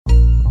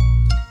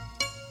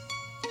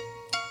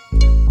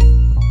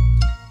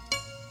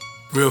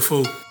Real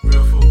fool.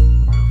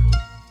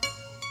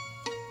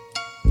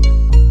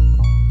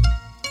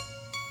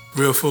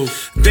 Real fool.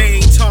 They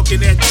ain't talking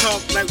that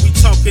talk like we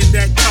talking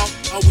that talk.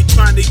 All we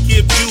trying to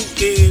give you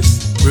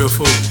is Real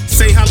fool.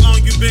 say how long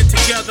you been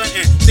together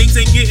and things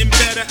ain't getting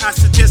better. I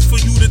suggest for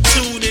you to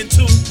tune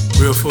into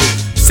Real fool.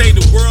 say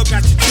the world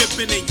got you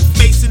tripping and you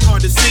facing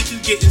hard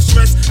decisions, getting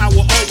stressed. I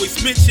will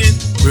always mention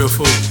Real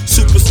fool.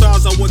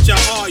 superstars are what y'all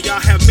are. Y'all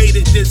have made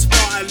it this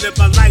far. I live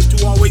my life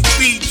to always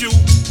feed you.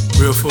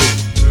 Real fool.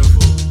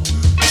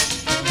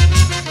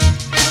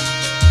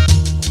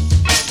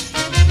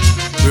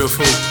 Real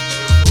fool.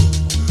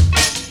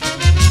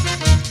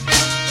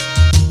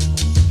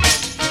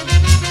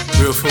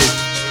 Real fool.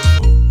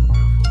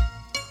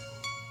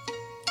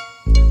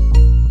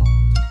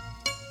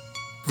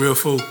 Real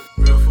fool.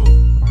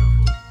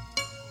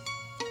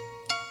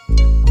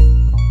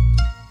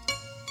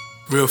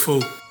 Real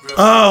fool.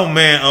 Oh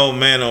man, oh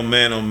man, oh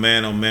man, oh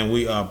man, oh man.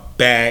 We are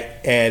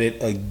back at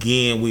it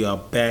again.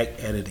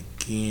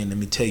 Let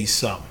me tell you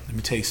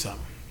something.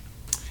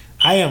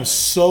 I am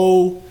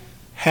so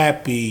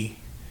happy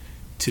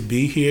to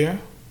be here.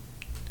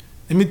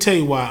 Let me tell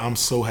you why I'm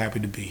so happy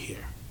to be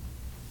here.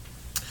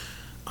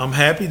 I'm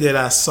happy that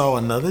I saw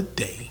another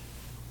day.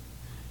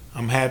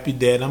 I'm happy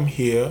that I'm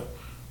here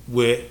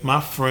with my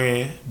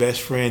friend,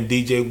 best friend,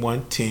 DJ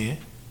 110.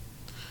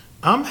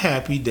 I'm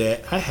happy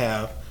that I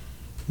have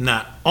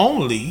not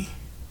only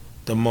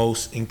the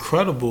most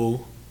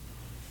incredible,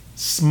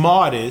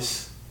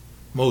 smartest,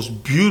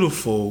 most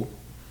beautiful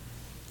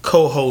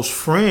co-host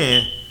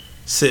friend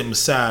sitting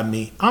beside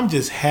me. I'm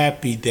just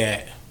happy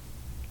that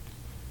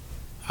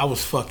I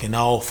was fucking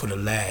off for the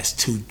last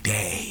 2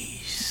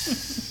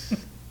 days.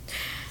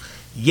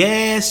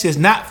 Yes, it's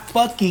not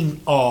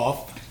fucking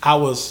off. I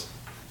was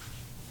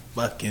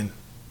fucking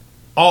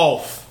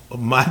off of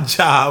my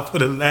job for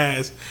the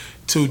last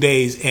 2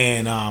 days,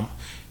 and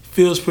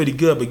feels pretty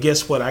good. But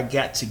guess what? I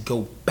got to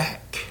go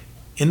back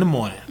in the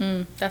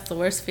morning. That's the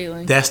worst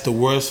feeling. That's the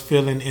worst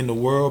feeling in the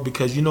world,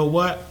 because you know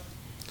what?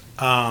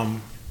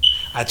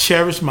 I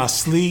cherish my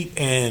sleep,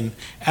 and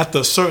after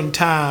a certain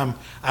time,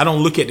 I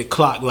don't look at the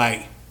clock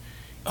like,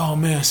 oh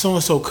man, so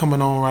and so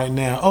coming on right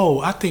now.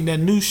 Oh, I think that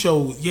new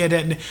show,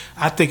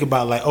 I think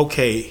about like,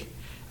 okay, an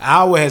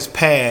hour has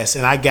passed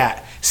and I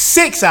got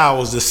 6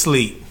 hours to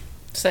sleep.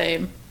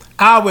 Same.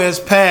 Hour has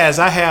passed,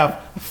 I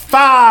have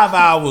 5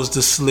 hours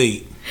to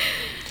sleep.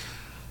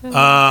 Do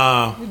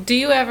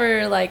you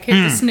ever like hit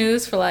the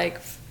snooze for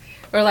like,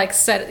 or like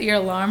set your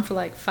alarm for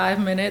like 5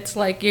 minutes?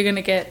 Like you're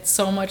gonna get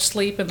so much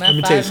sleep in that 5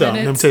 minutes. Let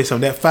me tell you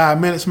something. That 5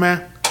 minutes,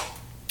 man.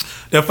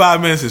 That 5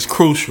 minutes is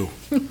crucial.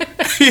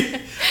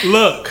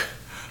 Look,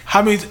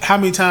 how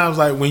many times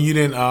like when you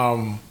didn't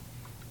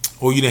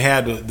or you didn't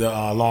have the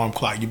alarm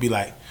clock, you'd be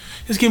like,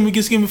 just give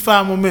me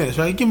 5 more minutes,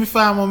 right? Give me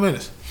 5 more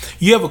minutes.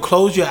 You ever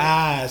close your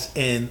eyes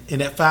and in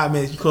that 5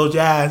 minutes you close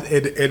your eyes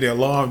and the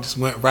alarm just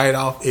went right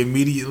off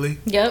immediately?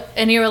 Yep,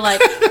 and you were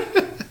like,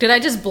 did I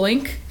just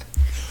blink?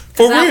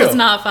 For that real. was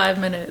not 5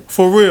 minutes.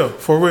 For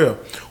real.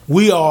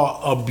 We are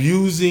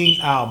abusing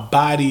our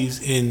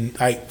bodies in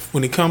like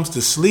when it comes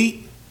to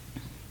sleep.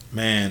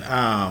 Man,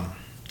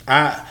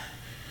 I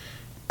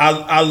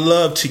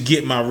love to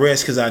get my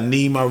rest because I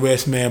need my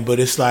rest, man. But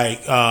it's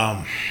like,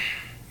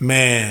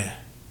 man,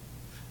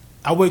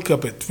 I wake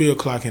up at 3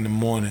 o'clock in the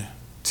morning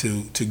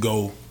to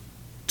go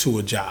to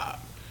a job,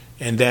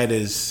 and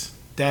that's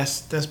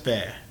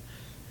bad.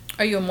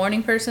 Are you a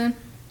morning person?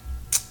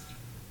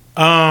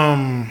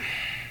 I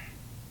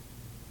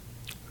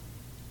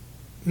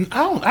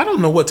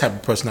don't know what type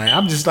of person I am.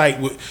 I'm just like,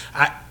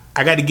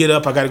 I got to get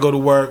up. I got to go to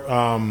work.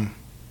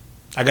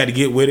 I got to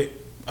get with it.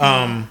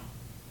 I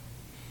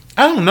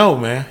don't know,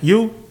 man.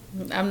 You?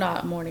 I'm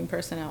not a morning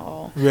person at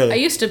all. Really? I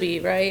used to be,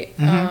 right?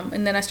 Mm-hmm.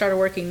 And then I started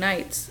working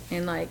nights,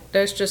 and like,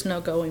 there's just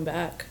no going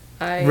back.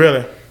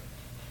 Really?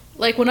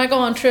 Like when I go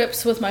on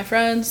trips with my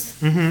friends,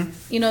 Mm-hmm.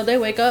 you know, they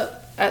wake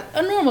up at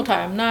a normal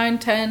time, 9,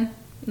 10 in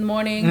the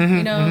morning, Mm-hmm,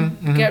 you know,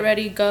 get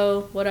ready,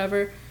 go,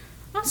 whatever.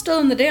 I'm still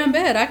in the damn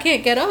bed. I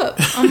can't get up.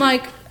 I'm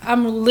like,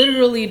 I'm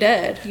literally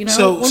dead, you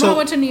know? When I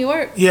went to New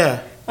York,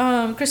 yeah.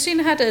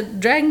 Christina had to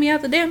drag me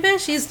out the damn bed.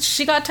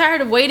 She got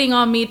tired of waiting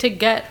on me to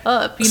get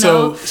up, you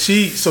know?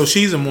 So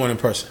she's a morning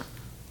person?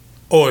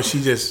 Or she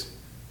just...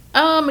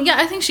 Yeah,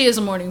 I think she is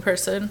a morning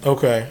person.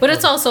 Okay. But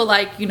it's also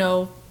like, you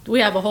know, we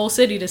have a whole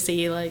city to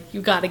see. Like,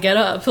 you got to get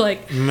up.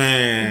 Like,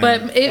 man.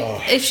 But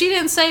if she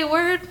didn't say a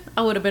word,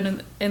 I would have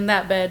been in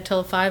that bed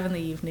till 5 in the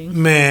evening.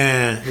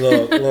 Man,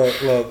 look.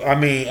 I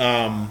mean,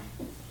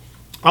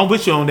 I'm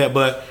with you on that.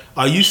 But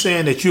are you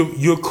saying that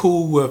you're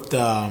cool with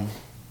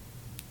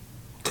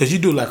because you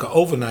do like an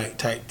overnight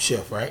type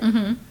shift, right?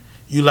 Mm-hmm.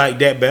 You like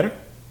that better?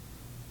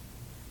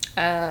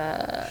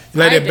 You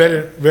like that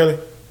better, really?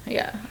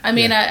 Yeah. I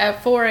mean,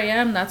 at 4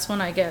 a.m., that's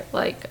when I get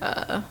like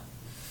a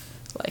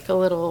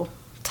little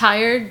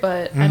tired.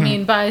 But I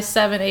mean, by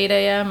 7, 8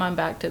 a.m., I'm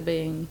back to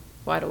being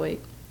wide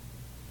awake.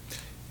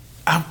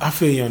 I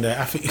feel you on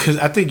that. Because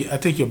I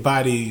think your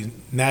body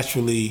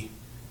naturally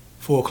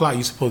 4 o'clock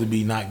you're supposed to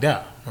be knocked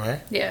out, right?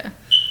 Yeah.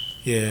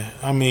 Yeah.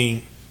 I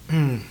mean,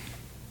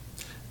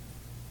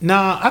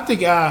 Nah, I think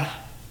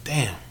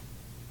damn.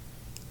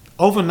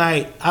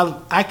 Overnight,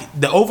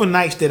 the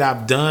overnights that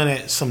I've done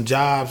at some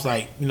jobs,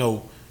 like, you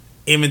know,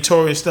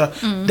 inventory and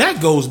stuff, that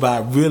goes by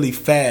really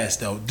fast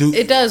though.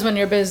 It does when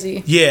you're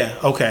busy. Yeah.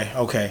 Okay.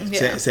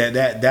 Yeah. So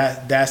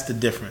that's the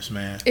difference,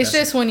 man. It's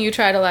just when you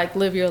try to like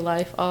live your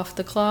life off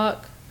the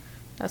clock.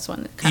 That's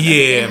when it kind of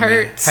it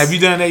hurts. Man. Have you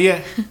done that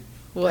yet?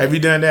 What? Have you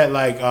done that?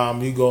 Like,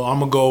 you go, I'm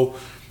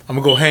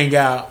gonna go hang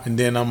out, and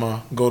then I'm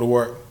gonna go to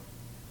work.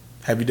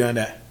 Have you done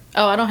that?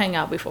 Oh, I don't hang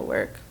out before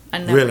work. I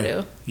never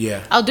do.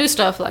 Yeah. I'll do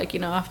stuff like, you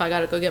know, if I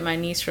gotta go get my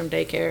niece from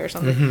daycare or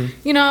something.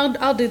 Mm-hmm. You know,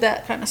 I'll do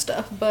that kind of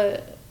stuff.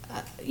 But,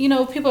 you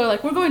know, people are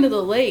like, we're going to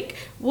the lake.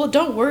 Well,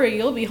 don't worry,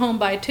 you'll be home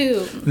by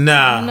 2.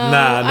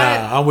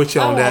 Nah. I'm with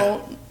you on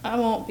that. I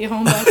won't be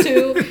home by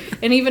 2.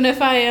 And even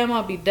if I am,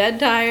 I'll be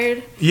dead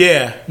tired.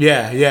 Yeah.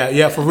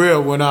 For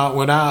real. When I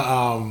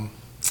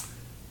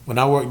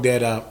worked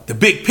at the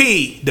Big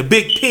P.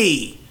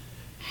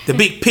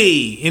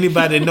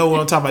 Anybody that know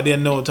what I'm talking about, they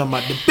know what I'm talking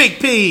about. The Big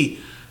P.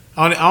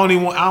 I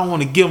don't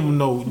want to give them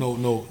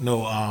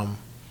no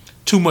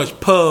too much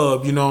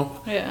pub, you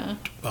know. Yeah.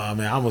 Man,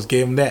 I almost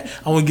gave them that.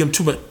 I want to give them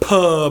too much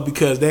pub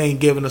because they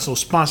ain't giving us no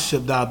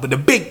sponsorship dollars. But the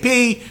Big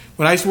P,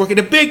 when I used to work at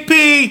the Big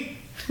P,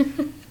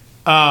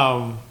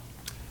 and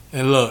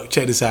look,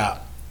 check this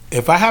out.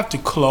 If I have to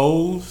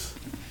close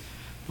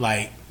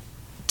like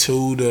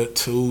 3 to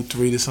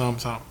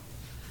something,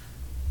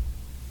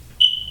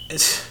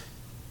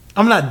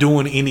 I'm not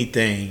doing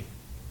anything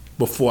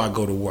before I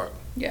go to work.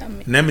 Yeah.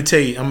 And I'm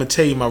gonna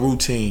tell you my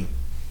routine.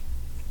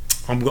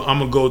 I'm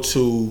gonna go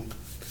to.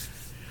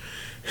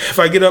 If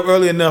I get up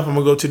early enough, I'm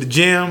gonna go to the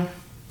gym.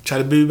 Try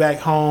to be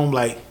back home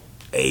like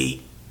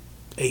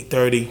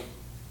 8:30.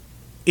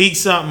 Eat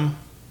something.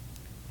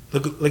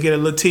 Look at a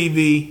little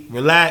TV.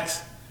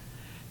 Relax.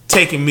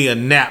 Taking me a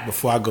nap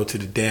before I go to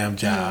the damn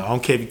job. Mm-hmm. I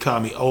don't care if you call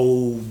me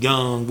old,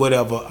 young,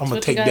 whatever. I'm gonna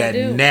take that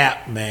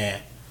nap,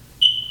 man.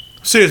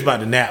 I'm serious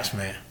about the naps,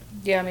 man.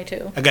 Yeah, me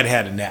too. I gotta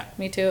have a nap.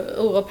 Me too.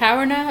 Ooh, a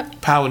power nap?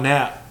 Power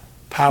nap.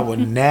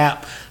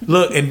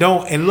 Look,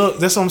 look,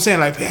 that's what I'm saying.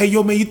 Like, hey,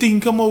 yo, man, you think you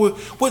can come over?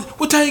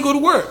 What time you go to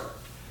work?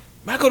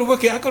 Man, I go to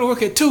work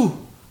at 2.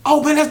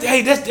 Oh, man,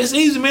 that's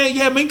easy, man.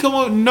 Yeah, man, come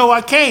on. No,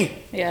 I can't.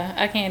 Yeah,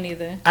 I can't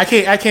either. I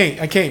can't,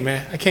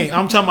 man. I can't.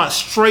 I'm talking about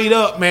straight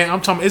up,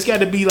 man. It's got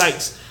to be like,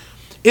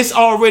 it's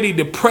already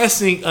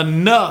depressing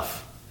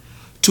enough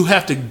to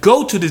have to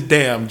go to this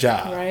damn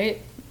job.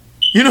 Right.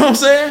 You know what I'm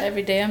saying?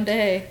 Every damn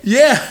day.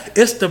 Yeah,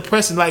 it's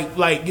depressing.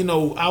 Like you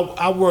know,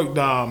 I worked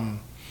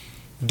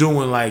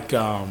doing like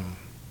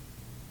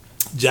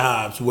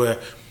jobs where,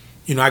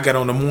 you know, I got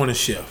on the morning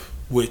shift,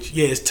 which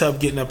it's tough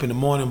getting up in the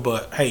morning,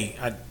 but hey,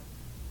 I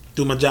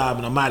do my job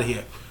and I'm out of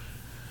here.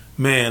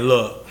 Man,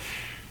 look,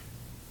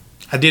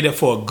 I did that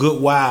for a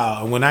good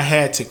while, and when I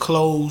had to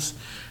close,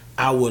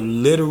 I would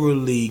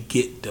literally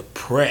get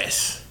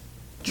depressed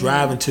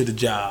driving to the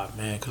job,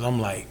 man, because I'm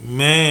like,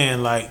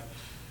 man, like.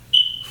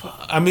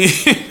 I mean,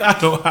 I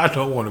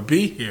don't want to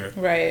be here.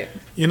 Right.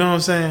 You know what I'm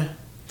saying?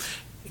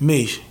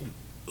 Mish,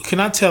 can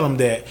I tell them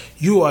that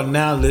you are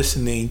now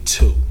listening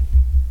to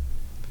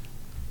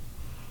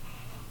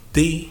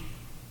the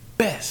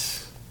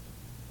best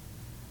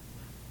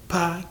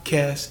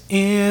podcast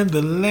in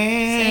the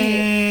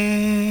land?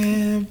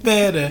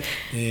 Better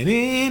than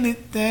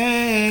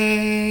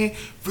anything.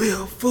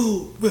 Real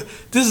food.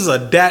 This is a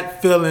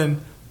Dat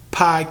Feeling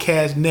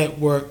Podcast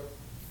Network.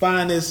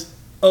 Finest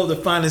of the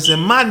finest,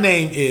 and my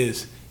name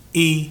is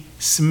E.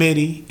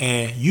 Smitty,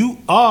 and you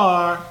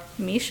are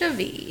Misha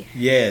V.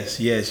 Yes.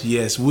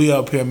 We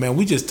up here, man.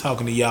 We just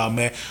talking to y'all,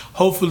 man.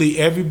 Hopefully,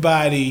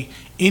 anybody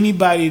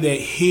that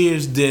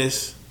hears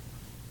this,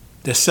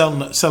 that's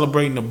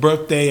celebrating a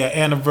birthday, an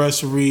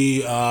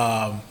anniversary,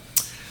 a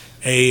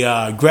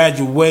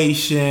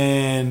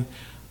graduation,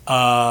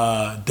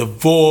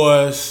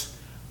 divorce,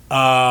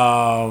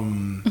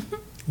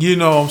 you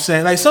know what I'm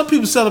saying? Like, some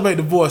people celebrate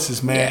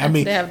divorces, man. Yeah, I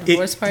mean, they have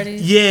divorce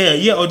parties.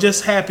 Yeah, or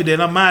just happy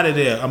that I'm out of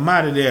there.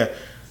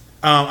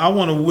 I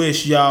want to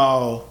wish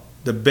y'all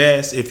the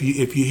best. If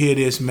you hear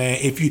this, man,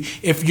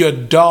 if your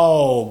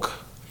dog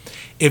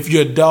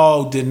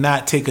did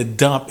not take a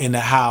dump in the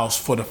house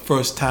for the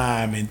first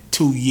time in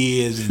 2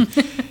 years, and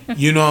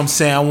you know what I'm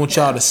saying, I want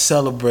y'all to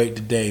celebrate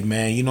today,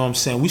 man. You know what I'm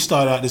saying? We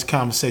started out this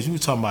conversation. We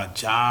were talking about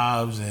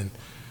jobs, and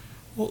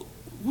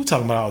we're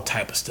talking about all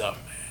type of stuff,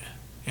 man.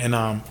 And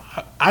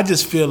I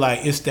just feel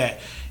like it's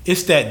that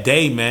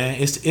day, man.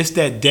 It's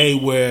that day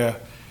where,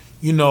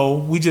 you know,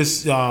 we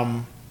just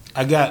I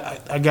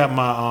got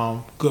my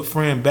good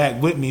friend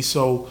back with me,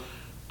 so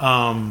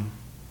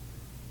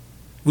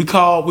we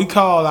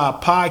call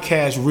our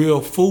podcast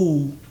Real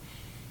Food,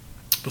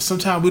 but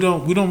sometimes we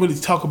don't really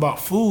talk about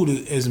food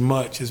as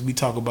much as we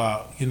talk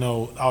about, you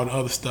know, all the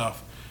other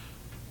stuff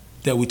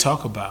that we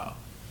talk about.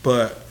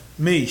 But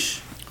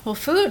Mish, well,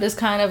 food is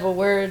kind of a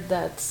word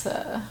that's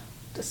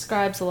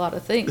describes a lot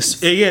of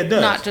things. Yeah, it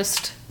does. Not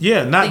just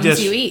things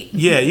just you eat.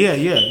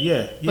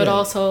 Yeah. But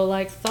also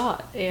like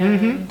thought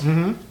and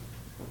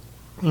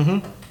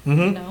you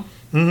know.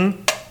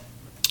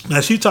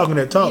 Now she's talking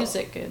that talk.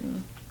 Music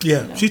and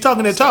Yeah, you know, she's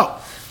talking that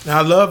talk. And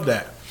I love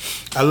that.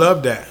 I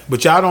love that.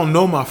 But y'all don't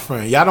know my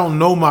friend. Y'all don't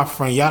know my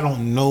friend. Y'all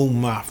don't know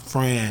my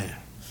friend.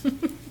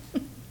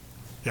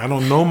 Y'all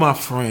don't know my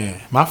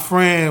friend. My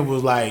friend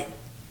was like,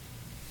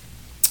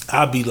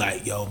 I'll be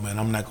like, yo, man,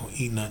 I'm not going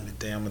to eat nothing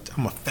today. I'm going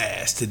to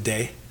fast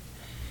today.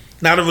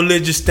 Not a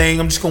religious thing.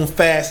 I'm just going to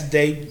fast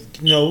today.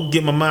 You know,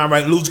 get my mind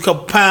right, lose a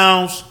couple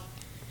pounds.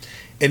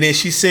 And then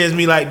she sends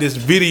me like this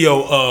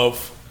video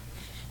of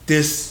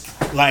this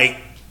like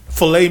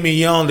filet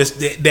mignon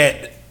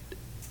that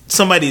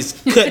somebody's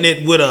cutting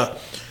it with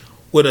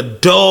a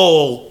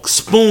dull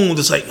spoon.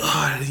 It's like,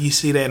 oh, you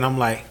see that? And I'm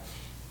like,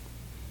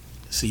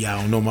 see,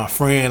 y'all don't know my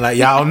friend. Like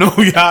y'all know,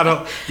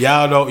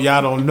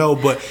 y'all don't know.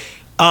 But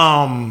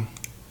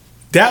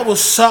that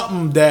was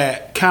something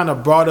that kind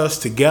of brought us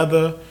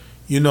together.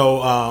 You know,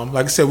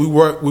 like I said, we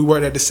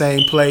worked at the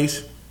same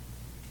place.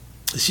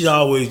 She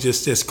always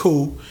just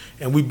cool,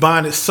 and we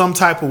bonded some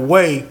type of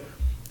way.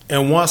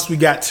 And once we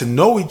got to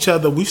know each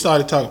other, we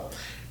started talking.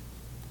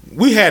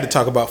 We had to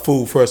talk about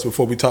food first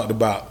before we talked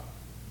about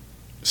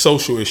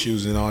social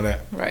issues and all that.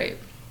 Right.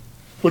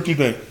 What do you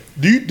think?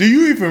 Do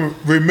you even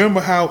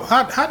remember how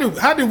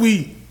did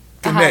we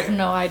connect? I have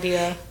no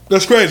idea.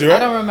 That's crazy, right? I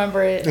don't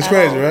remember it. That's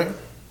crazy, right?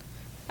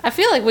 I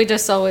feel like we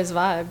just always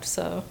vibed.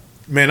 So.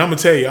 Man, I'm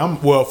gonna tell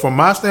you. From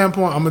my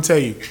standpoint, I'm gonna tell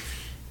you.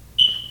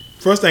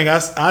 First thing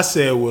I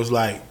said was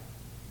like,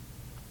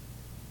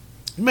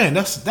 man,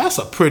 that's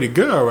a pretty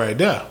girl right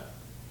there.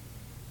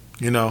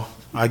 You know,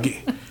 I get,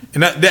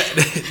 and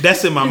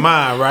that's in my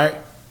mind, right?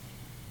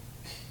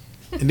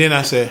 And then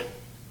I said,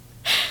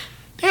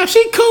 damn,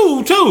 she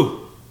cool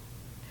too.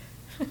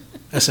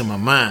 That's in my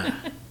mind,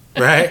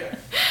 right?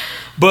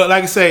 But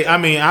like I say, I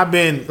mean, I've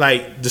been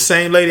like the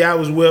same lady I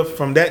was with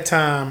from that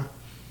time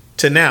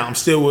to now. I'm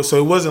still with, so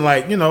it wasn't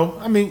like, you know,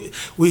 I mean,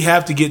 we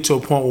have to get to a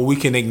point where we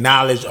can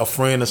acknowledge a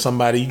friend or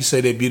somebody. You can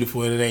say they're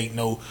beautiful and it ain't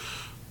no,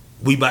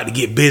 we about to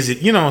get busy.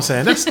 You know what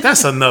I'm saying?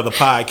 That's another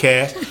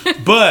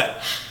podcast.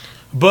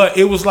 But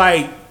it was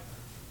like,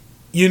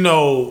 you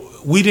know,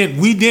 we didn't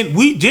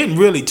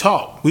really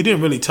talk. We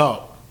didn't really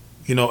talk,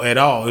 you know, at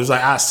all. It was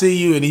like, I see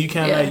you, and then you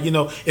kind of like, you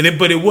know,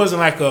 but it wasn't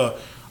like a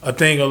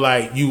thing of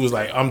like, you was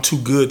like, I'm too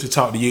good to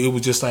talk to you. It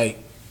was just like,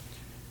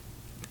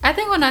 I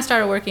think when I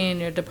started working in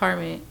your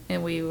department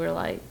and we were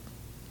like,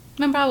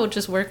 remember I would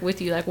just work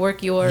with you, like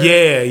work your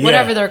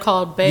whatever they're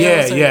called,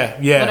 bales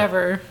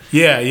whatever.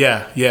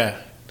 Yeah.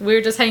 We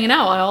were just hanging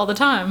out all the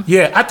time.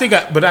 Yeah, I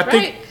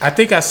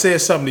think I said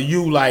something to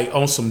you like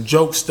on some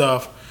joke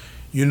stuff,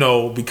 you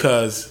know,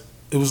 because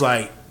it was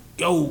like,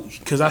 yo,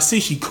 because I see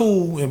she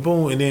cool and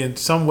boom, and then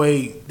some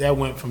way that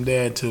went from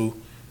there to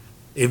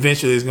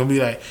eventually it's gonna be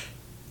like,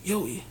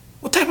 yo,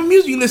 what type of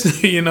music you listen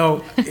to, you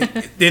know?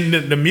 Then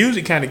the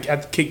music kind of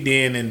got kicked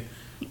in and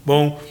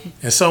boom,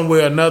 and some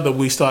way or another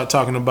we start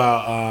talking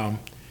about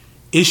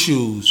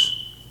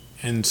issues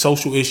and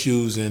social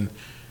issues and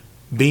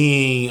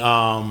being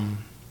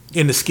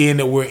in the skin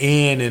that we're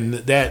in, and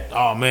that,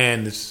 oh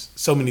man, there's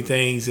so many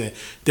things and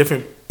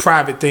different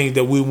private things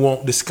that we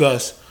won't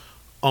discuss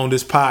on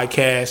this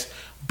podcast,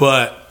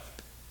 but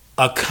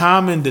a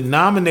common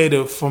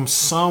denominator from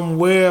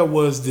somewhere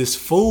was this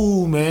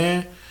food,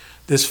 man.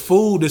 This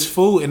food,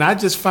 and I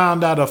just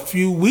found out a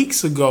few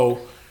weeks ago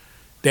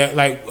that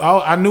like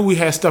I knew we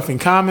had stuff in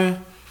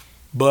common,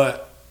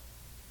 but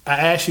I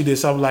asked you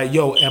this. I was like,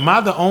 yo, am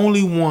I the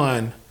only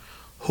one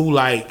who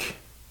like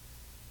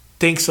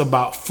thinks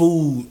about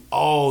food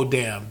all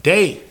damn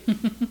day?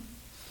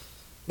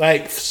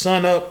 Like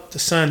sun up to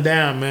sun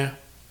down, man.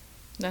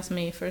 That's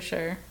me for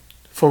sure.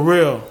 For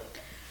real,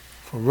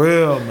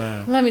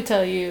 man. Let me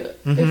tell you,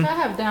 if I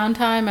have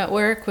downtime at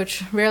work,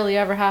 which rarely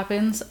ever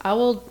happens, I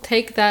will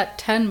take that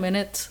 10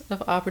 minutes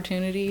of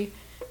opportunity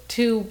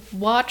to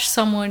watch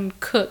someone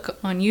cook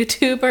on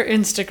YouTube or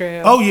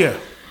Instagram. Oh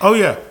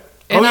yeah.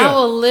 And I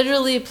will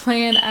literally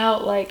plan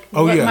out like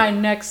what my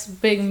next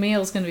big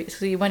meal is going to be.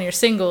 See, when you're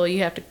single,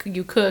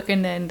 you cook,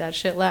 and then that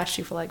shit lasts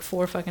you for like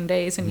 4 fucking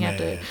days, and you have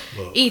to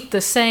eat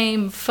the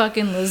same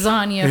fucking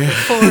lasagna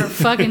for 4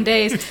 fucking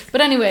days.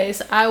 But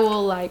anyways, I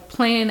will like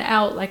plan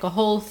out like a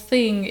whole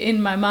thing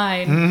in my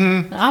mind.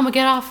 I'm gonna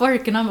get off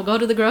work and I'm gonna go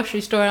to the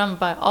grocery store and I'm gonna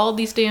buy all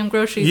these damn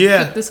groceries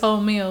to cook this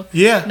whole meal.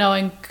 Yeah,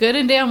 knowing good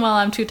and damn well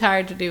I'm too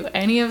tired to do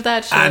any of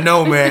that shit. I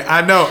know, man. I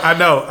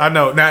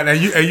know. Now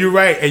you're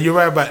right, and you're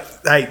right about.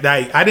 Like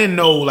I didn't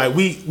know, like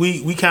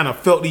we kind of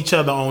felt each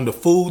other on the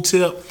food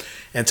tip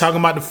and talking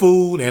about the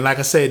food, and like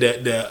I said,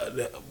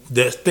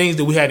 the things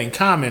that we had in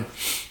common.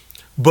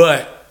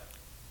 But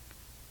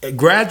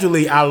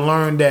gradually I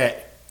learned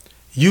that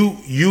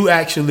you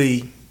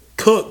actually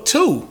cook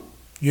too,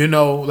 you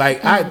know,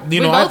 like we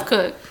both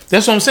cook.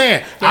 That's what I'm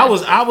saying. Yeah.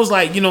 I was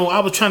like, you know,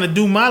 I was trying to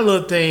do my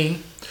little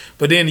thing.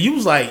 But then you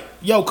was like,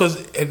 yo,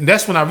 and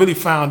that's when I really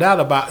found out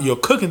about your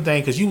cooking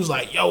thing, because you was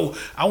like, yo,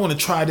 I want to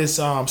try this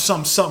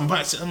something. I'm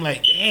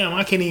like, damn,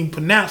 I can't even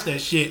pronounce that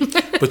shit.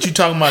 But you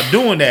talking about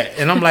doing that,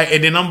 and I'm like,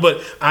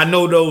 but I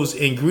know those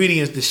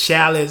ingredients, the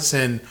shallots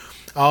and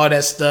all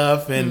that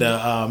stuff, and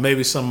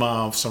maybe some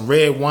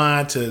red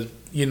wine to,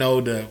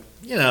 how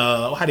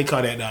do you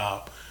call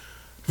that?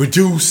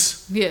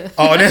 reduce,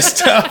 all that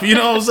stuff. You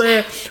know what I'm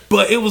saying?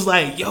 But it was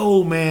like,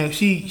 yo, man,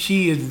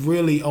 she is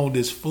really on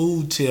this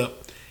food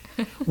tip,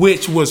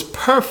 which was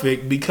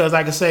perfect because,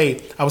 like I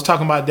say, I was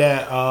talking about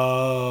that.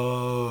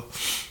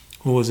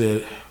 What was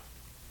it?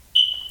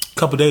 A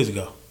couple days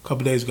ago,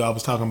 I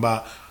was talking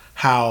about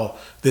how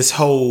this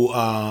whole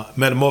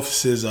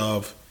metamorphosis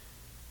of,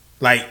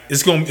 like,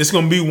 it's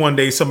gonna be one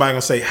day somebody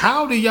gonna say,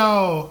 how do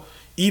y'all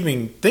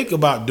even think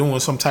about doing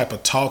some type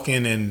of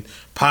talking and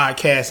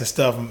podcasts and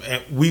stuff?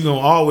 And we gonna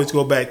always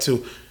go back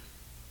to,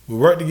 we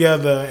work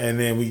together and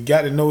then we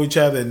got to know each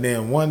other, and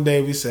then one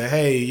day we said,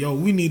 hey, yo,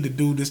 we need to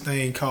do this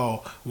thing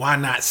called Why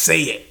Not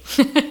Say It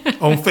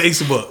on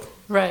Facebook.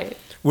 Right.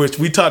 Which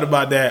we talked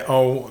about that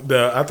on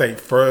the, I think,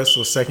 first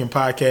or second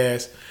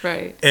podcast.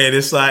 Right. And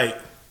it's like,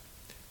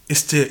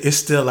 it's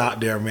still out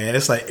there, man.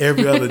 It's like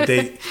every other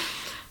day.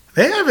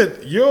 They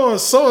haven't, your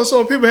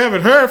so-and-so people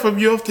haven't heard from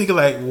you. I'm thinking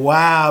like,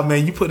 wow,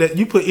 man, you put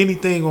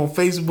anything on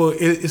Facebook,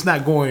 it's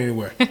not going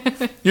anywhere. You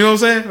know what I'm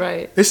saying?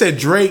 Right. They said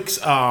Drake's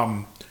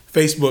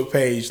Facebook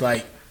page,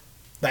 like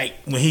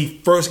when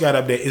he first got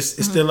up there,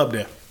 it's still up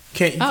there.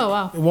 Oh,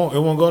 wow. It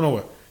won't go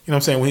nowhere. You know what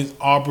I'm saying? When he's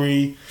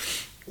Aubrey,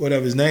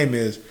 whatever his name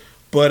is.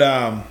 But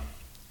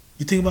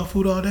you think about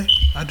food all day?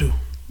 I do.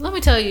 Let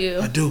me tell you.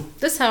 I do.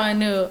 This is how I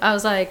knew. I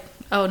was like,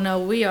 oh no,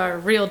 we are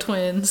real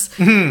twins.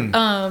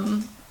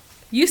 Mm-hmm.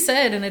 You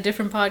said in a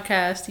different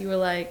podcast, you were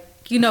like,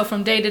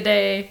 from day to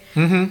day,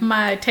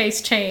 my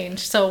tastes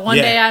change. So one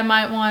day I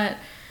might want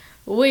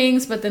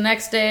wings, but the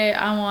next day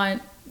I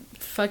want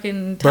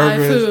fucking Thai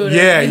food.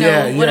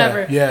 Yeah,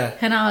 whatever. Yeah.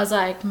 And I was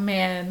like,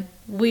 man,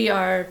 we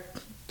are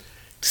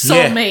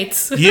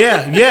soulmates.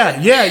 Yeah.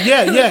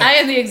 I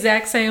am the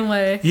exact same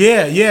way.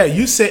 Yeah.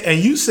 You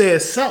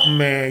said something,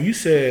 man. You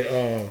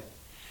said,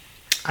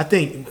 I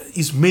think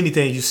it's many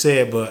things you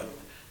said, but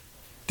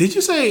did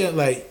you say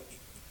like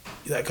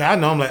I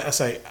know I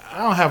say I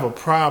don't have a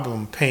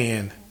problem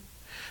paying.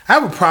 I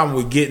have a problem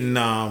with getting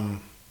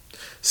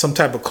some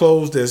type of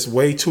clothes that's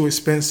way too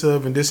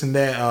expensive and this and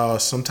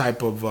that. Some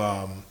type of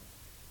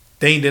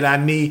thing that I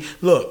need.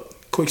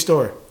 Look, quick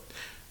story.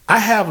 I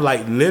have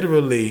like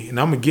literally, and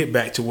I'm gonna get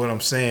back to what I'm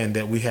saying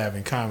that we have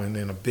in common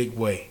in a big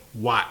way.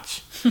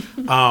 Watch,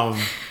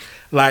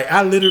 like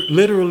I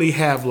literally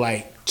have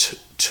like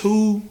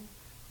two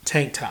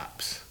tank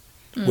tops.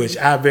 Which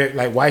I very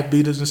like wife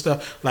beaters and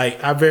stuff.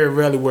 Like I very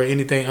rarely wear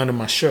anything under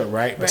my shirt,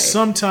 right? But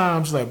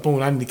sometimes, like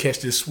boom, I need to catch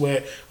this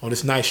sweat on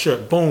this nice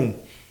shirt. Boom,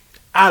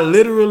 I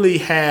literally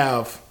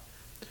have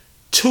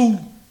two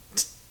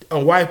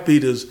wife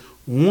beaters.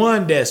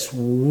 One that's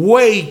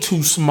way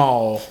too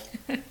small,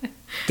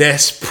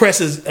 that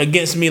presses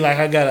against me like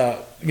I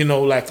got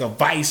like a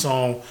vice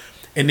on,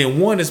 and then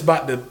one is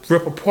about to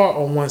rip apart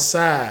on one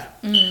side.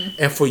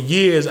 And for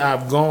years,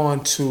 I've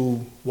gone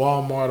to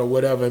Walmart or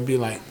whatever and be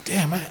like,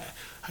 damn,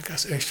 I got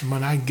some extra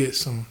money. I can get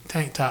some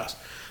tank tops.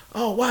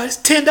 Oh, wow, it's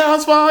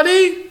 $10 for all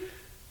these?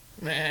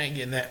 Man, I ain't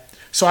getting that.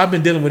 So I've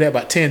been dealing with that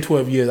about 10,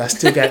 12 years. I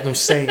still got them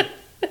same.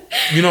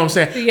 You know what I'm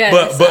saying?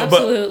 Yes,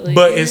 absolutely.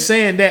 But in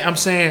saying that, I'm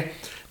saying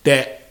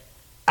that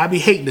I be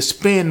hating to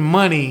spend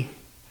money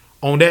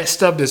on that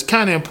stuff that's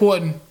kind of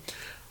important.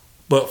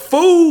 But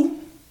food,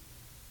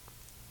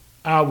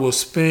 I will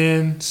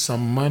spend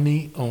some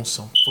money on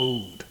some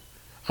food.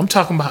 I'm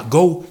talking about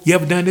you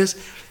ever done this?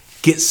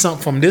 Get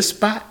something from this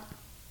spot,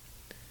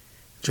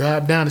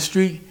 drive down the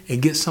street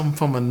and get something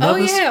from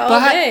another spot.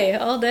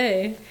 All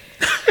day.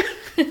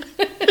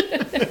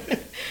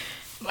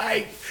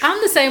 Like,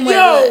 I'm the same way.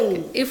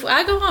 Look, if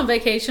I go on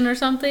vacation or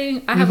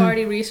something, I have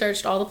already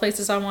researched all the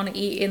places I want to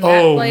eat in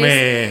that place.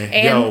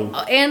 Man.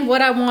 And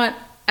what I want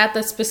at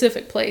the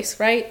specific place,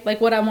 right? Like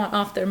what I want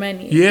off their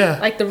menu. Yeah.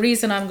 Like the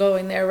reason I'm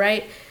going there,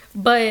 right?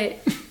 But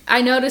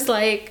I notice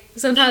like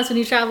sometimes when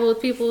you travel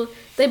with people,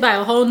 they buy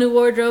a whole new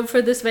wardrobe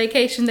for this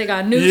vacation. They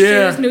got new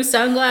shoes, new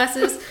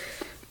sunglasses.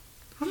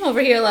 I'm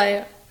over here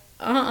like,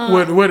 I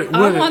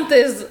want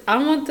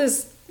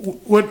this.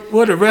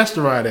 What a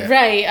restaurant at?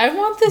 Right. I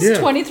want this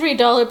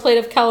 $23 plate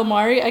of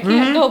calamari. I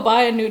can't go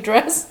buy a new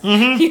dress.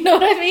 You know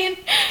what I mean?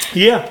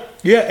 Yeah.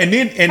 And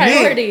then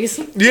priorities.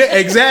 Yeah,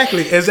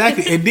 exactly.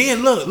 And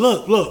then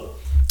look.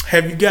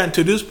 Have you gotten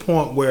to this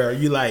point where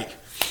you like,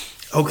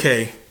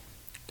 okay,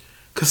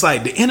 because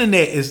like the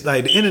internet is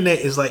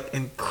like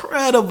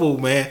incredible,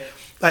 man.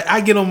 Like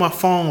I get on my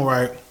phone,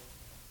 right,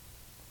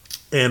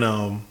 and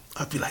I'll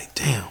be like,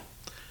 damn,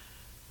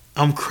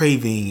 I'm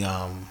craving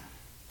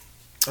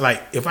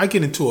like if I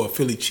get into a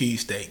Philly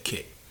cheesesteak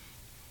kick,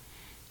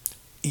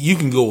 you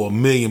can go a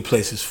million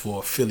places for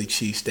a Philly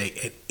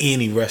cheesesteak at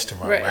any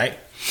restaurant, right?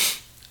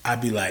 I'd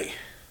be like,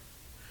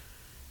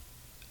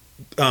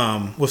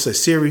 what's that?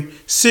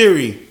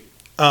 Siri,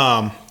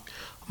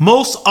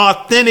 most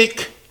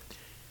authentic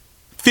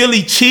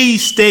Philly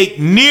cheesesteak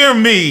near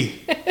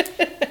me.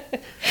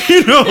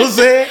 You know what I'm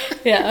saying?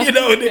 Yeah.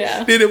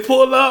 Did it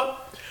pull up?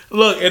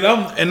 Look,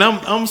 and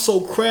I'm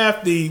so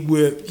crafty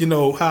with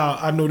how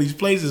I know these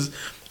places.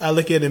 I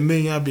look at a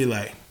menu, I'll be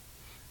like,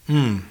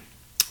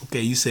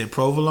 okay, you said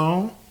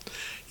provolone,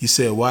 you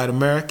said white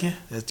American,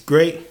 that's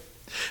great.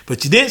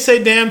 But you didn't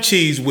say damn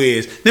cheese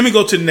whiz. Let me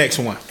go to the next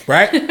one,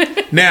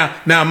 right?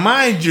 now,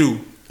 mind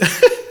you,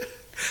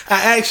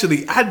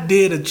 I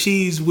did a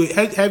cheese whiz.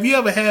 Have you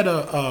ever had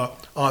a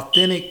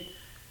authentic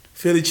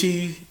Philly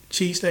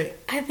cheesesteak?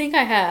 I think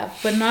I have,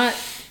 but not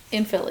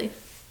in Philly.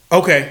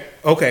 Okay.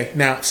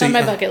 Now, it's on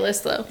my bucket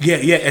list, though.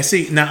 Yeah. And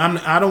see, now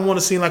I don't want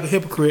to seem like a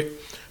hypocrite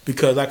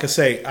because, like I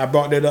say, I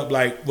brought that up.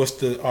 Like, what's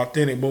the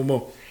authentic? Boom,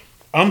 boom.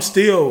 I'm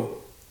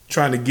still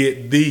trying to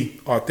get the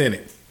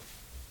authentic.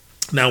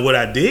 Now, what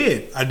I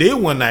did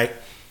one night,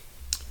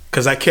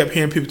 because I kept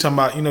hearing people talking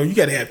about, you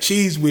got to have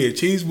cheese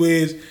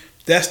whiz,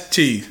 that's the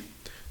cheese.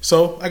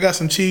 So I got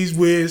some cheese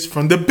whiz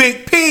from the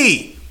Big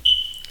P,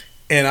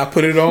 and I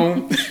put it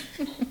on.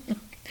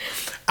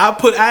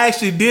 I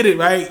actually did it,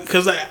 right,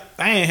 because I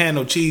ain't had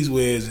no cheese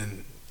whiz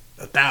in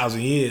 1,000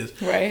 years.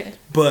 Right.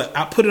 But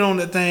I put it on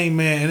that thing,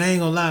 man, and I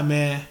ain't gonna lie,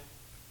 man.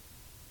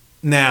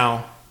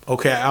 Now,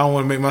 okay, I don't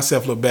want to make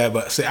myself look bad,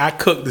 but see, I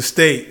cooked the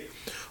steak.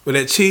 But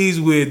that cheese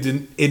whiz,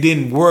 it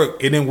didn't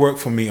work. It didn't work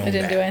for me on that. It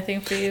didn't do anything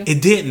for you? It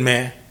didn't,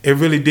 man. It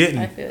really didn't.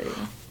 I feel you.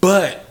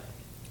 But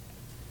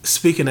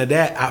speaking of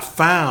that, I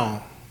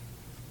found,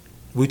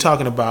 we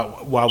talking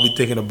about while we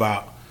thinking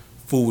about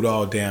food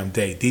all damn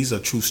day. These are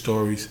true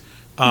stories.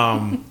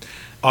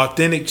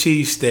 Authentic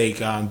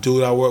cheesesteak.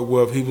 Dude I work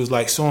with, he was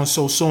like,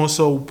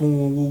 so-and-so,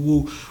 boom, woo,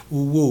 woo,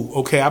 woo, woo.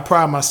 Okay, I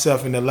pride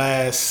myself in the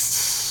last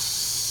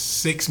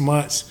 6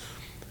 months.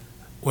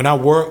 When I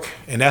work,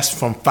 and that's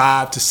from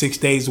 5 to 6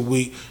 days a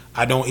week,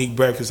 I don't eat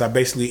breakfast. I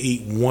basically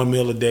eat one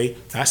meal a day.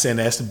 I said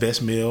that's the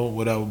best meal,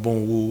 whatever,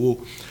 boom, woo,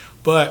 woo.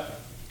 But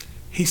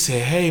he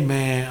said, hey,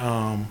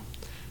 man,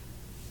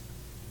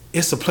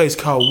 it's a place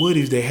called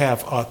Woody's. They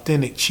have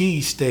authentic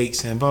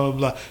cheesesteaks and blah, blah,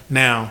 blah.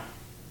 Now,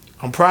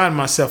 I'm priding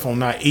myself on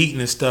not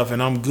eating and stuff,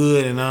 and I'm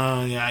good, and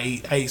I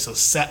ate a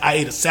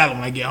salad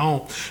when I get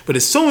home. But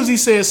as soon as he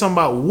said something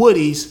about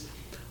Woody's,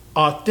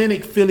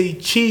 authentic Philly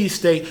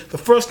cheesesteak, the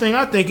first thing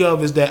I think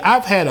of is that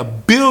I've had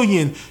 1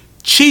 billion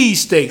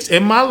cheesesteaks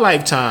in my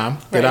lifetime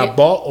that I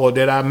bought or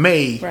that I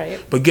made.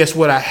 Right. But guess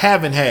what I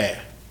haven't had?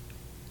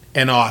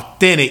 An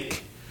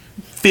authentic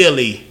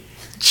Philly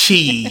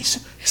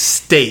cheese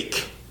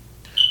steak.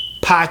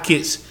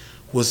 Pockets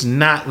was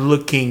not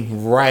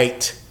looking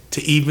right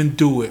to even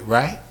do it,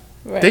 right?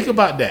 Think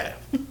about that.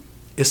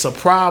 It's a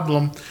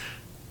problem.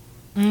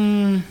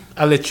 I'll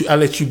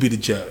let you be the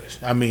judge.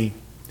 I mean,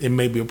 it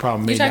may be a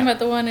problem. You're talking about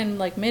the one in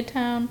like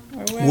Midtown or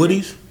whatever?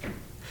 Woody's?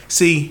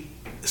 See,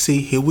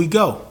 here we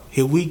go.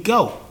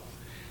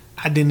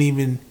 I didn't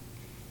even,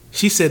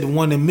 she said the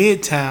one in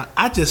Midtown,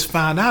 I just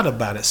found out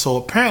about it. So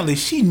apparently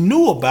she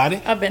knew about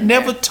it. I've been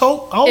Never there.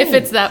 told. If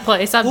it's that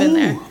place, I've been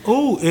there.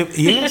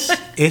 Yes,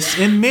 it's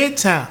in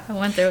Midtown. I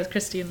went there with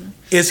Christina.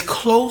 It's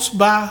close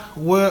by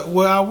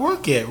where I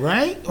work at,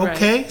 right?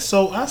 Okay,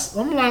 so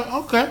I'm like,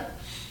 okay.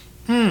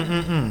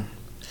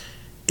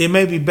 It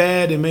may be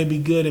bad, it may be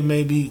good, it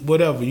may be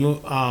whatever.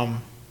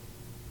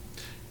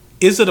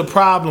 Is it a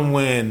problem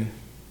when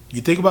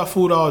you think about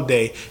food all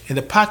day and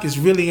the pockets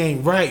really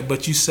ain't right,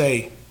 but you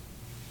say,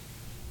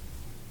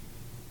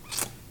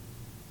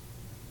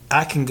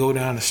 I can go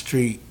down the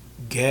street,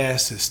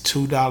 gas is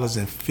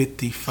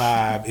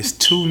 $2.55, it's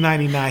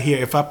 $2.99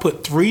 here. If I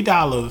put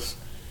 $3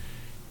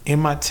 in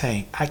my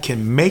tank, I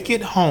can make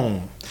it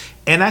home,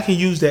 and I can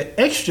use that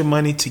extra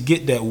money to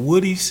get that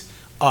Woody's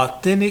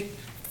authentic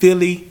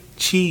Philly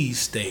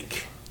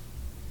cheesesteak.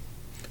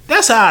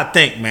 That's how I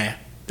think, man.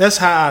 That's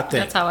how I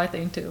think. That's how I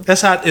think too.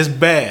 That's how it's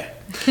bad.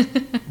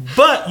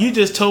 But you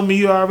just told me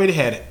you already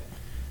had it.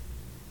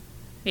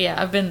 Yeah,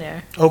 I've been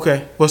there.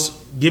 Okay,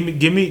 give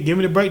me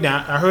the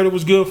breakdown. I heard it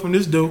was good from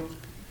this dude.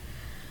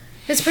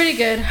 It's pretty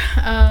good.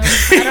 I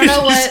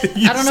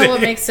don't know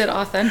what makes it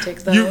authentic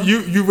though.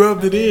 You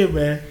rubbed it in,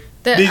 man.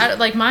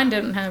 Like mine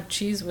didn't have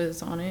cheese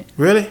whiz on it.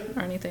 Really?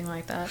 Or anything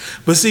like that.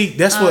 But see,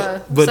 that's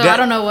what. But I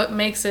don't know what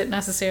makes it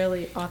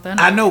necessarily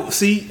authentic. I know.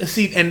 See,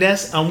 and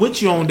I'm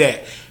with you on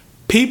that.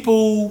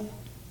 People,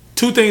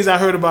 2 things I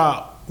heard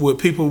about with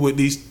people with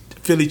these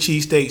Philly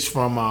cheesesteaks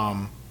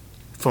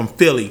from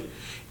Philly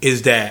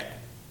is that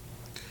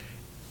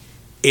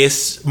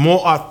it's more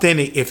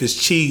authentic if it's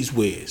cheese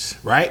whiz,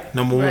 right?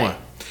 Number one.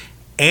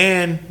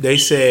 And they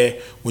said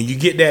when you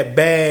get that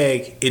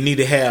bag, it need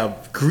to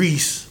have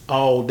grease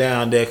all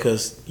down there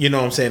because, you know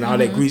what I'm saying, all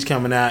that grease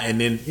coming out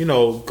and then,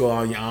 go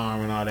on your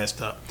arm and all that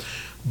stuff.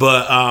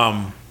 But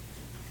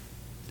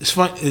it's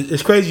fun.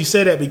 It's crazy you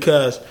say that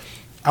because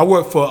I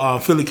work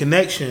for Philly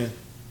Connection.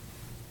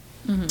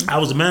 I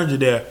was the manager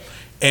there,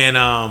 and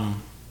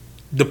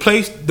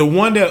the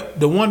one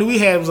that we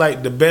had was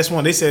like the best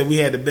one. They said we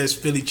had the best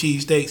Philly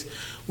cheesesteaks.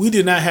 We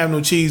did not have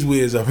no cheese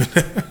whiz up in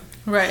there.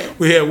 Right.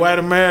 We had white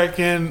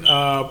American,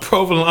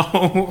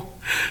 provolone.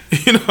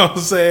 You know what I'm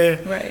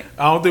saying? Right.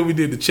 I don't think we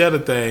did the cheddar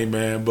thing,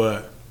 man.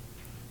 But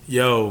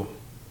yo,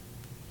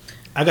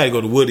 I gotta go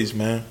to Woody's,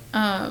 man.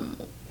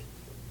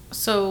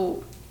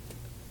 So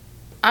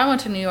I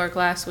went to New York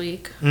last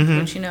week,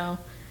 which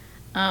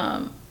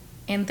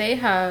and they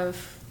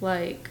have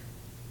like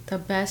the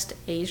best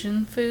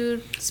Asian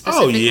food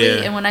specifically. Oh,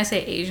 yeah. And when I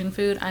say Asian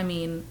food, I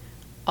mean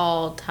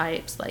all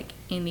types, like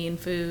Indian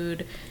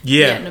food,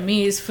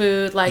 Vietnamese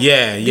food, like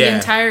the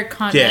entire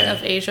continent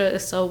of Asia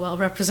is so well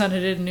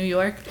represented in New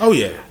York. Oh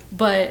yeah.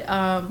 But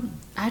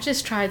I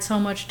just tried so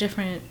much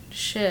different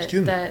shit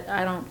that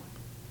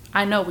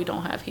I know we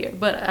don't have here.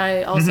 But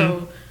I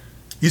also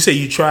You say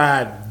you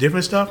tried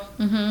different stuff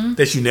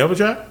that you never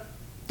tried?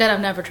 That I've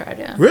never tried,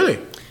 yeah. Really?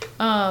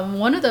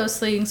 One of those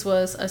things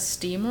was a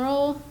steam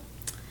roll.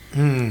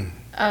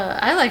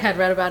 I had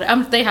read about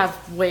it. They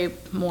have way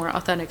more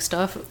authentic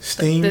stuff.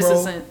 Steam this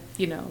roll? Isn't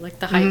like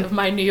the height of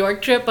my New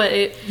York trip, but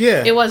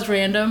it was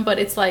random. But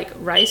it's like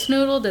rice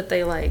noodle that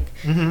they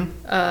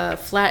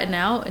flatten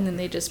out, and then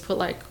they just put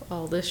like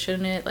all this shit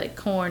in it, like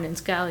corn and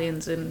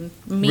scallions and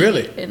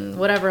meat and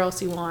whatever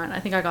else you want. I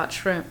think I got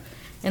shrimp,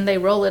 and they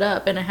roll it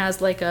up, and it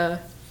has like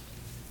a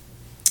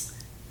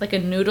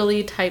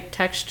noodly type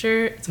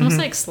texture. It's almost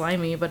like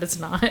slimy, but it's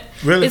not.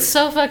 Really? It's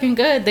so fucking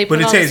good. They put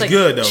but it all tastes this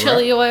good though,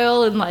 chili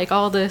oil and like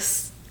all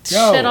this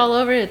shit all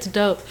over it. It's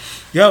dope.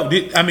 Yo,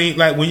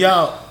 when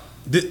y'all,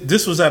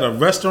 this was at a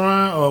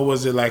restaurant or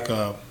was it like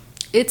a?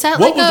 It's at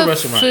like a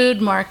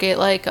food market.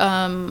 Like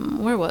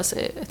where was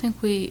it? I think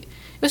it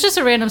was just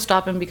a random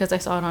stopping because I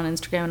saw it on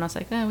Instagram and I was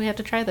like, we have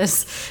to try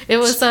this. It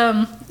was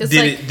Did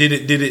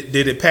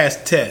it pass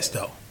the test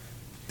though?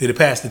 Did it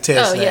pass the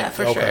test? Oh, yeah,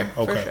 for sure.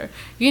 For sure.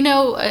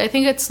 I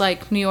think it's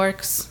like New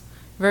York's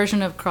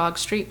version of Krog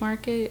Street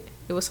Market.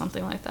 It was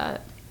something like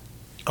that.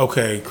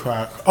 Okay,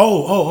 Krog.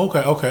 Oh,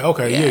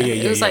 okay.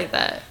 Yeah. It was like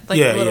that. Like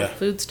little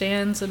food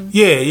stands and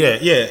Yeah.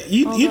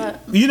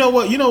 You know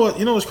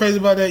what's crazy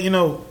about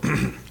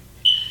that?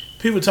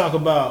 People talk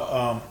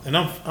about and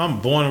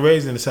I'm born and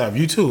raised in the South.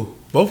 You too.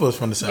 Both of us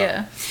from the South.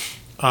 Yeah.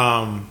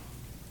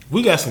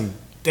 We got some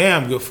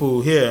damn good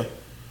food here,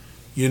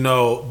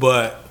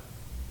 but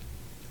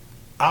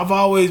I've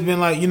always been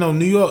like,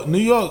 New York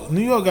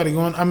got it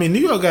going. I mean, New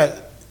York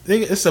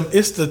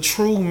it's the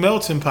true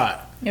melting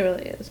pot. It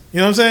really is. You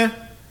know what I'm saying?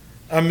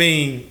 I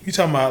mean, you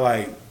talking about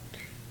like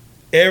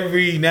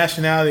every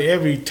nationality,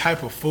 every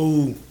type of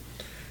food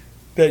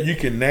that you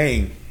can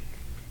name.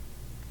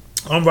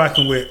 I'm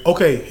rocking with.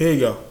 Okay, here you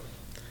go.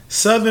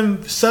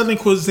 Southern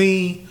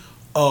cuisine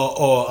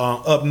or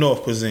up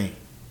north cuisine.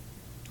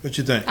 What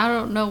you think? I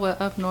don't know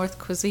what up north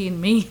cuisine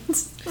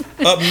means.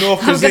 Up north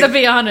cuisine. I'm gonna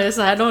be honest.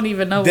 I don't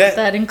even know what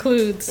that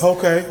includes.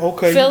 Okay.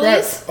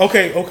 Phillies.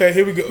 Right. Okay.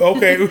 Here we go.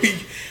 Okay.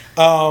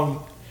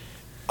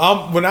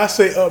 When I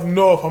say up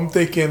north, I'm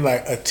thinking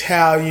like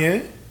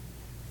Italian.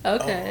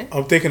 Okay.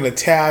 I'm thinking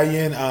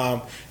Italian.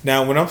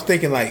 Now when I'm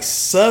thinking like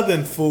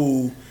Southern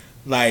food,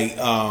 like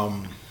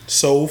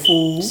soul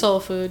food. Soul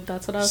food.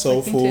 That's what I was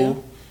thinking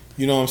too.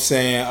 You know what I'm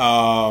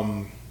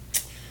saying?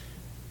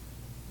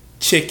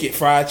 Chicken,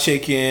 fried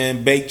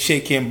chicken, baked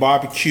chicken,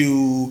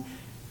 barbecue,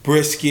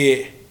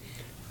 brisket,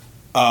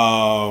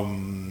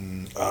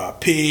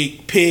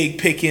 pig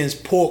pickings,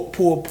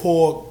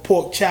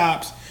 pork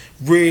chops,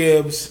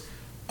 ribs,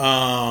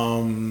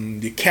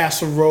 your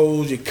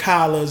casseroles, your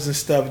collars and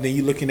stuff. And then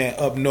you're looking at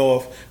up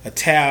north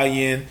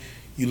Italian.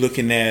 You're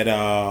looking at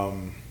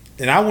and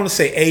I want to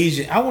say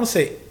Asian. I want to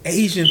say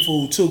Asian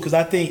food too because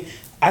I think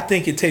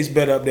it tastes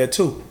better up there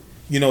too.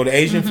 The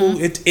Asian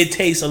food it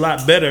tastes a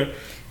lot better.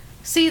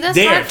 See, that's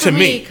hard for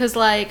me because,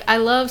 I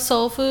love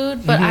soul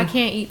food, but I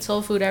can't eat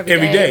soul food every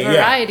day.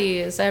 Variety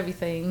is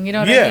everything. You know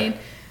what I mean?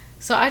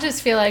 So I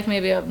just feel like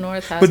maybe up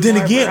north has more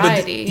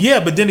variety.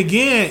 But then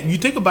again, you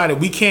think about it,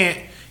 we can't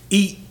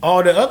eat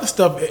all the other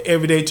stuff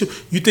every day too.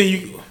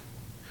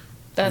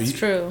 That's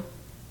true.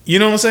 You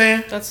know what I'm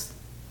saying?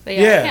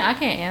 I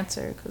can't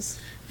answer because.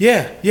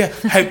 Yeah.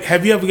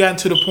 Have you ever gotten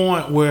to the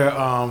point where,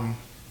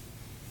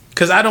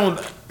 because I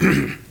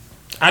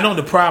don't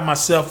deprive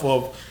myself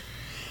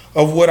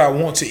of what I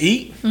want to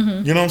eat. You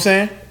know what I'm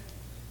saying?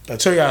 I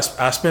tell you,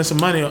 I spend some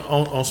money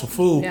on some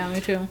food. Yeah,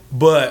 me too.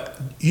 But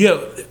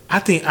I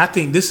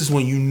think this is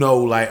when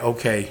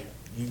okay,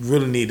 you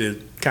really need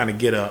to kind of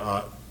get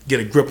a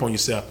grip on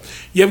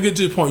yourself. You ever get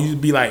to the point you'd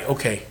be like,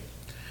 okay,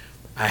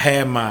 I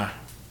had my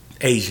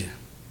Asian,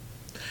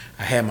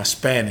 I had my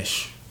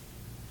Spanish,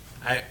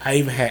 I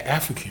even had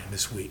African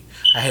this week.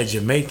 I had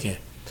Jamaican,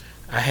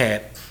 I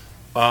had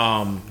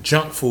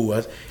junk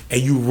food,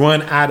 and you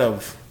run out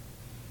of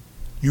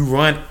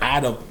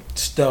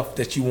stuff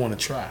that you want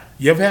to try.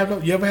 You ever have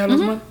those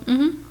moments?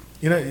 Mm-hmm.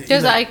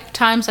 There's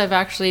times I've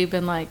actually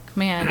been like,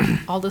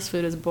 man, all this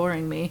food is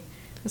boring me.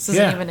 This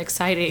isn't even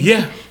exciting.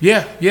 Yeah.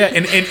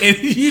 And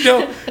you know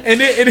what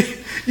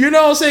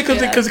I'm saying?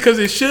 Because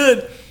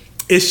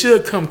it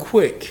should come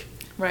quick.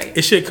 Right.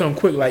 It should come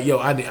quick. Like, yo,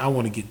 I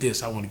want to get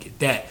this, I want to get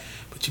that.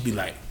 But you'd be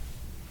like,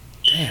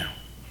 damn.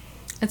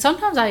 And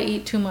sometimes I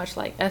eat too much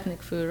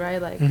ethnic food,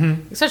 right?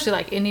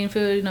 Especially Indian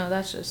food,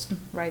 that's just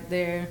right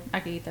there. I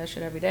can eat that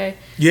shit every day.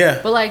 Yeah.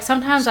 But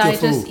sometimes I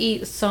just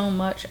eat so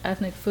much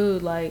ethnic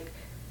food,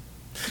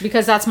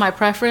 because that's my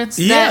preference.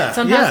 Yeah.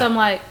 Sometimes I'm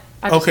like,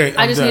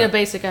 I just need a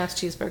basic ass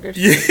cheeseburger.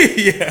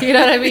 Yeah. You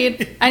know what I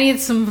mean? I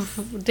need some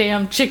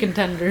damn chicken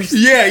tenders.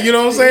 Yeah, you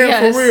know what I'm saying?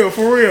 Yes.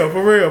 For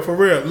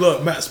real.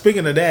 Look, Matt,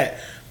 speaking of that,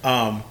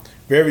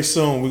 very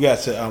soon we got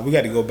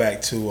to go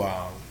back to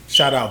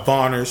Shout out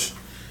Varner's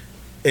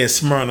in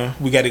Smyrna.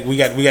 We got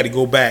to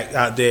go back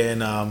out there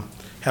and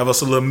have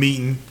us a little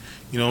meeting.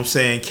 You know what I'm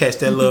saying? Catch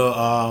that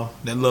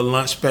little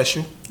lunch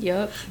special.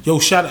 Yep. Yo,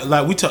 shout out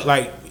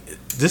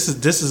this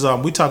is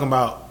we talking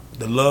about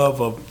the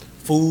love of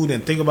food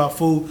and think about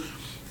food.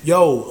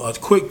 Yo, a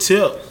quick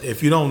tip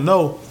if you don't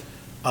know,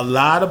 a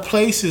lot of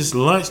places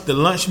the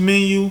lunch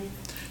menu,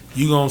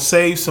 you gonna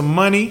save some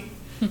money.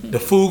 The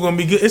food gonna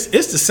be good. It's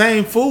the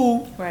same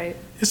food. Right.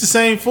 It's the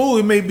same food.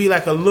 It may be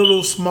like a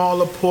little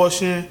smaller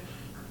portion,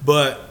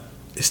 but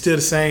it's still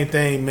the same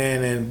thing,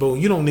 man. And boom,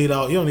 you don't need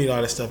all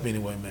that stuff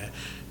anyway, man.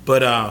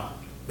 But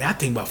man, I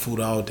think about food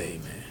all day,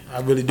 man. I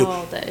really do.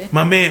 All day.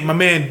 My man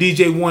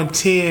DJ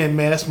 110,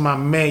 man, that's my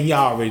man.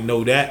 Y'all already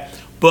know that.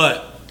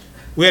 But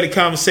we had a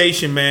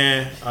conversation,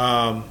 man.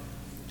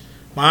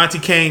 My auntie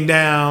came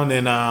down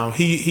and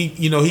he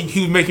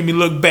was making me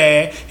look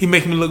bad. He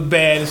making me look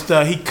bad and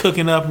stuff. He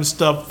cooking up and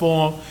stuff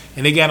for him.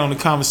 And they got on the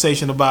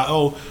conversation about,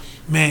 oh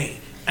man,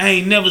 I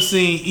ain't never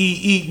seen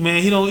eat,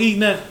 man. He don't eat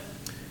nothing.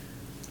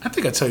 I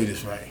think I told you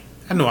this right.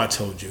 I know I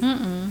told you.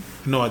 I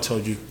know I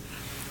told you.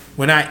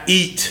 When I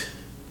eat,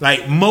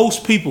 like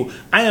most people,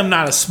 I am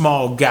not a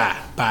small guy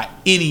by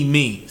any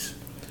means.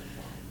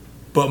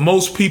 But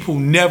most people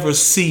never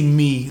see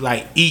me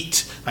like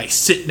eat, like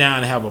sit down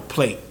and have a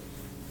plate.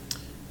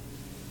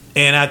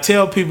 And I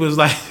tell people it's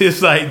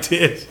like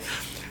this.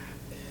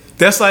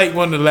 That's like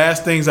one of the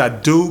last things I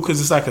do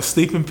because it's like a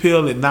sleeping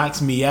pill. It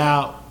knocks me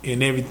out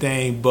and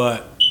everything.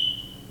 But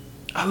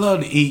I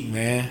love to eat,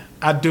 man.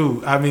 I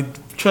do. I mean,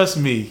 trust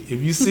me.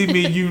 If you see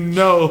me, you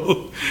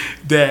know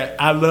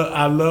that I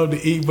love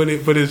to eat. But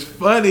it's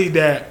funny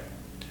that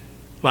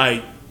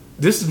like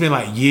this has been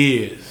like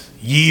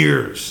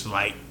years.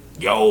 Like,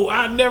 yo,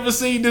 I never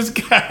seen this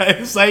guy.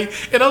 It's like,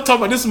 and I'm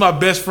talking about this is my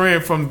best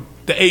friend from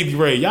the 8th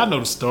grade. Y'all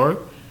know the story.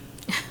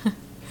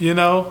 You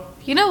know?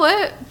 You know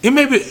what? It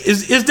may be,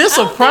 is this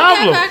a problem? I don't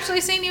think I've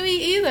actually seen you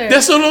eat either.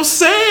 That's what I'm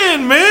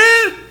saying,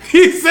 man.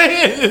 He's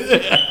saying.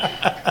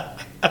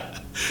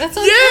 That's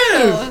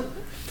okay.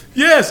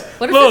 Yes.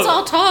 What if it's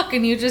all talk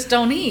and you just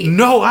don't eat?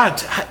 No, I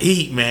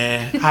eat,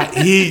 man. I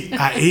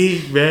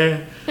eat,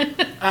 man.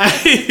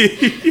 I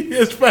eat.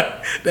 It's funny.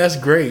 That's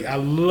great. I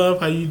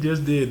love how you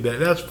just did that.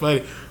 That's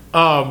funny.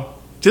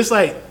 Just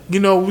like, we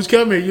was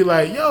coming here, you're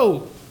like,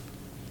 yo,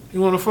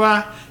 you want to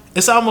fry?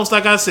 It's almost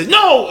like I said,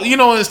 no,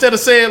 instead of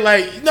saying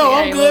like, no,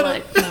 I'm good.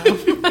 Like, no.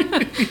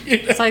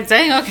 It's like,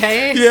 dang,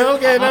 okay. Yeah,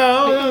 okay,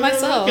 no.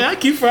 Myself. Okay, I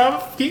keep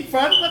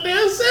frying my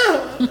damn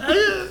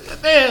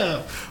self.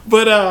 Damn.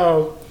 But,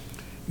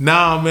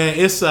 nah, man,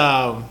 it's,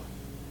 I'm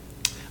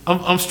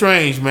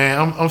strange,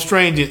 man. I'm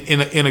strange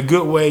in a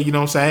good way, you know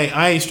what I'm saying?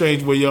 I ain't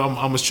strange where, I'm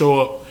going to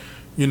show up,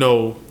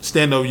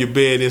 stand over your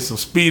bed in some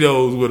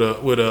Speedos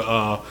with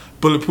a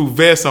bulletproof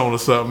vest on or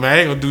something, man. I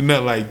ain't going to do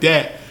nothing like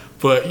that.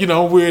 But,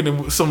 I'm weird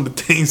in some of the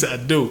things I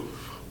do.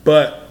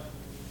 But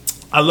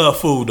I love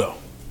food, though.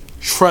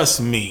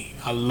 Trust me,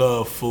 I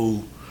love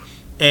food.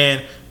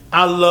 And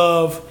I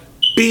love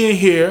being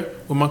here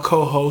with my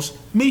co-host,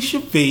 Misha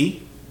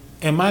V.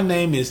 And my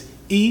name is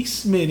E.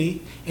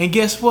 Smitty. And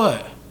guess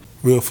what?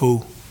 Real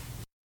food.